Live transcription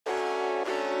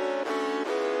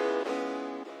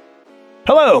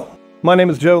Hello, my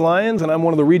name is Joe Lyons and I'm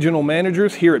one of the regional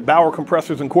managers here at BAUER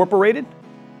Compressors Incorporated.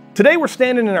 Today we're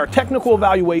standing in our Technical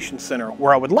Evaluation Center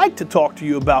where I would like to talk to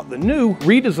you about the new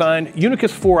redesigned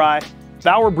Unicus 4i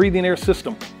BAUER breathing air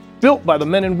system built by the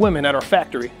men and women at our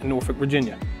factory in Norfolk,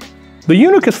 Virginia. The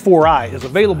Unicus 4i is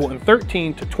available in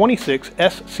 13 to 26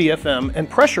 SCFM and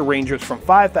pressure ranges from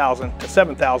 5,000 to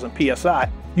 7,000 psi,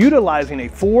 utilizing a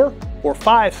 4 or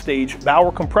 5 stage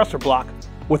BAUER compressor block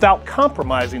without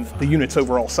compromising the unit's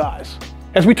overall size.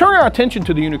 As we turn our attention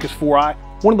to the Unicus 4i,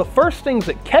 one of the first things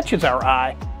that catches our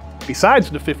eye, besides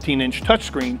the 15-inch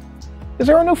touchscreen, is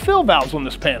there are no fill valves on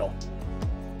this panel.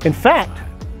 In fact,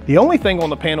 the only thing on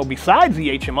the panel besides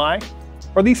the HMI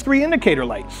are these 3 indicator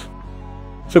lights.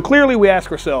 So clearly we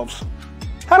ask ourselves,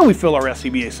 how do we fill our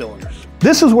SCBA cylinders?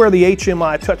 This is where the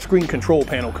HMI touchscreen control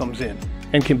panel comes in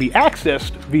and can be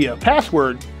accessed via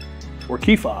password or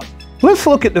key fob. Let's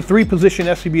look at the 3-position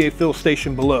SCBA fill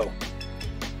station below.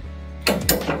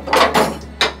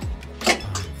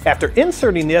 After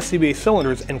inserting the SCBA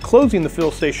cylinders and closing the fill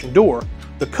station door,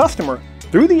 the customer,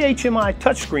 through the HMI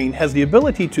touchscreen, has the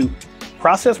ability to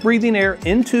process breathing air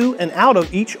into and out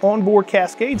of each onboard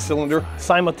cascade cylinder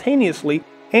simultaneously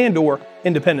and/or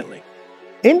independently.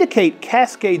 Indicate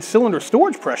cascade cylinder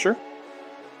storage pressure.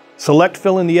 Select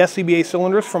filling the SCBA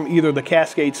cylinders from either the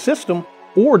cascade system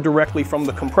or directly from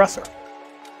the compressor.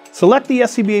 Select the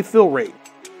SCBA fill rate.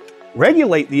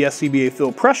 Regulate the SCBA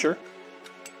fill pressure.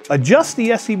 Adjust the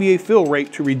SCBA fill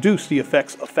rate to reduce the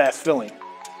effects of fast filling.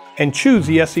 And choose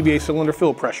the SCBA cylinder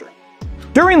fill pressure.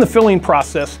 During the filling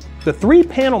process, the 3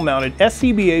 panel-mounted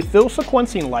SCBA fill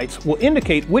sequencing lights will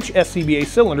indicate which SCBA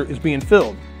cylinder is being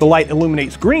filled. The light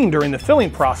illuminates green during the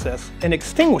filling process and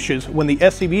extinguishes when the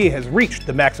SCBA has reached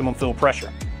the maximum fill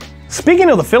pressure. Speaking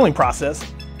of the filling process,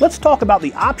 let's talk about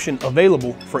the option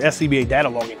available for SCBA data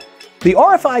logging. The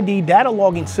RFID data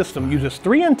logging system uses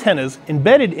 3 antennas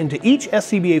embedded into each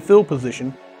SCBA fill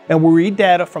position and will read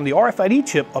data from the RFID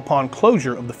chip upon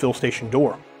closure of the fill station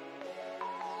door.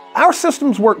 Our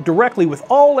systems work directly with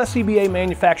all SCBA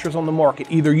manufacturers on the market,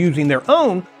 either using their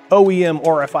own OEM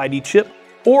RFID chip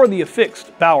or the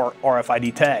affixed BAUER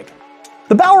RFID tag.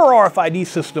 The BAUER RFID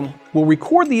system will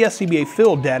record the SCBA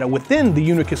fill data within the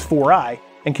Unicus 4i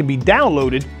and can be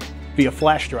downloaded via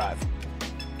flash drive.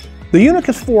 The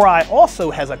Unicus 4i also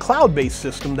has a cloud-based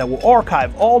system that will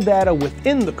archive all data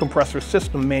within the compressor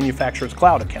system manufacturer's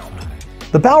cloud account.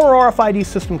 The BAUER RFID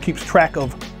system keeps track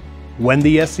of when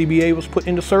the SCBA was put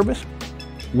into service,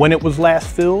 when it was last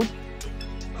filled,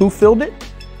 who filled it,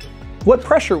 what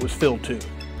pressure it was filled to,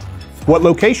 what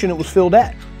location it was filled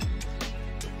at,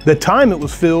 the time it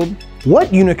was filled,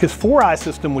 what Unicus 4i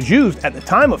system was used at the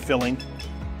time of filling,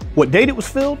 what date it was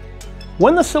filled,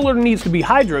 when the cylinder needs to be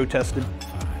hydro tested,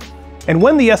 and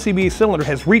when the SCBA cylinder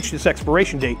has reached its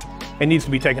expiration date and needs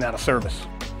to be taken out of service.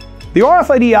 The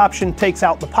RFID option takes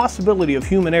out the possibility of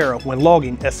human error when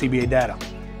logging SCBA data.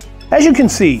 As you can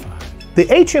see, the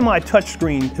HMI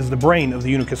touchscreen is the brain of the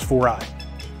Unicus 4i.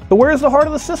 But where is the heart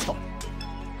of the system?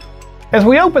 As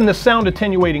we open this sound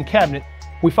attenuating cabinet,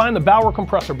 we find the BAUER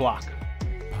compressor block.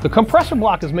 The compressor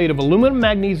block is made of aluminum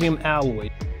magnesium alloy,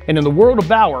 and in the world of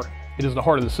BAUER, it is the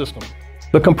heart of the system.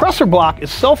 The compressor block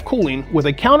is self-cooling with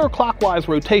a counterclockwise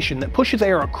rotation that pushes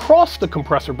air across the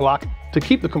compressor block to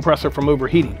keep the compressor from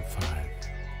overheating.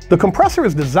 The compressor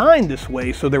is designed this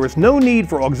way so there is no need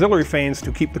for auxiliary fans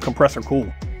to keep the compressor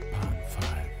cool.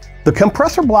 The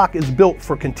compressor block is built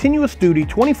for continuous duty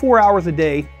 24 hours a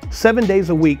day, 7 days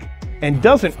a week, and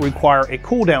doesn't require a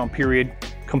cool down period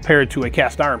compared to a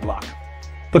cast iron block.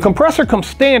 The compressor comes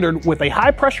standard with a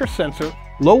high pressure sensor,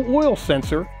 low oil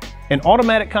sensor, and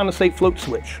automatic condensate float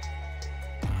switch.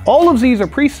 All of these are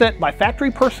preset by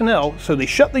factory personnel, so they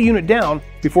shut the unit down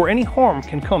before any harm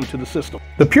can come to the system.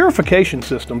 The purification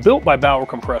system built by BAUER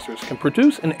compressors can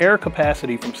produce an air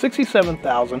capacity from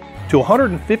 67,000 to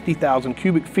 150,000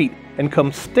 cubic feet and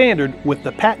comes standard with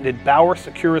the patented BAUER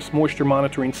Securus moisture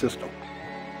monitoring system.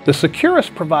 The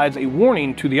Securus provides a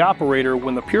warning to the operator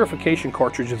when the purification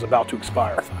cartridge is about to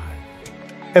expire.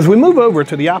 As we move over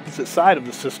to the opposite side of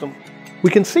the system, we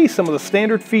can see some of the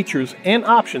standard features and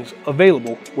options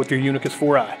available with your Unicus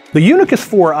 4i. The Unicus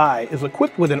 4i is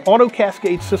equipped with an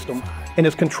auto-cascade system and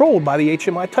is controlled by the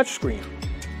HMI touchscreen.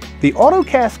 The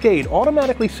auto-cascade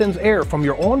automatically sends air from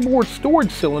your onboard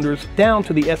storage cylinders down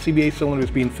to the SCBA cylinders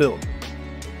being filled.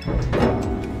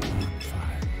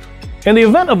 In the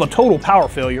event of a total power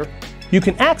failure, you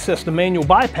can access the manual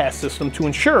bypass system to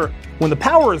ensure when the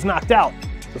power is knocked out,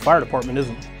 the fire department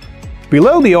isn't.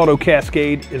 Below the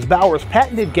auto-cascade is BAUER's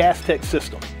patented gas tech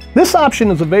system. This option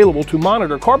is available to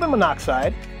monitor carbon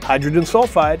monoxide, hydrogen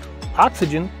sulfide,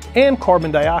 oxygen, and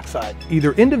carbon dioxide,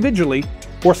 either individually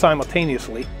or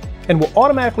simultaneously, and will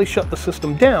automatically shut the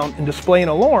system down and display an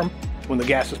alarm when the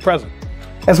gas is present.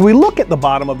 As we look at the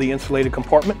bottom of the insulated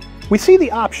compartment, we see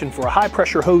the option for a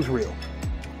high-pressure hose reel.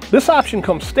 This option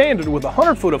comes standard with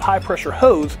 100 foot of high-pressure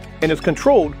hose and is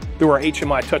controlled through our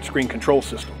HMI touchscreen control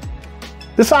system.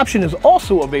 This option is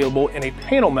also available in a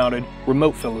panel-mounted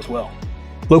remote fill as well.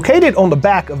 Located on the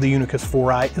back of the Unicus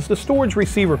 4i is the storage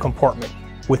receiver compartment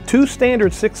with 2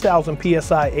 standard 6,000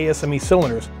 PSI ASME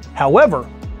cylinders. However,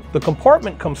 the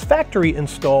compartment comes factory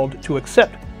installed to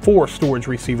accept 4 storage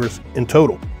receivers in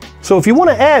total. So if you want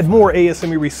to add more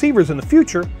ASME receivers in the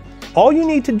future, all you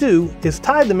need to do is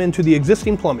tie them into the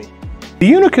existing plumbing. The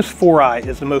Unicus 4i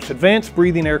is the most advanced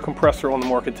breathing air compressor on the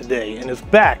market today and is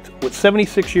backed with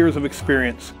 76 years of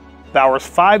experience, BAUER's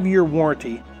 5-year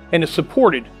warranty, and is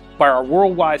supported by our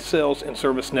worldwide sales and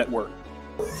service network.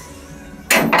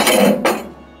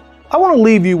 I want to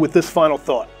leave you with this final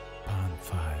thought.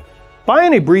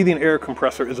 Buying a breathing air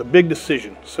compressor is a big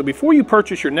decision, so before you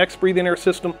purchase your next breathing air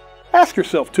system, ask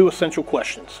yourself 2 essential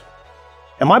questions.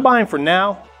 Am I buying for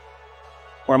now,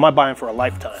 or am I buying for a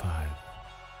lifetime?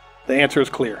 The answer is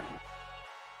clear.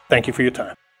 Thank you for your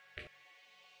time.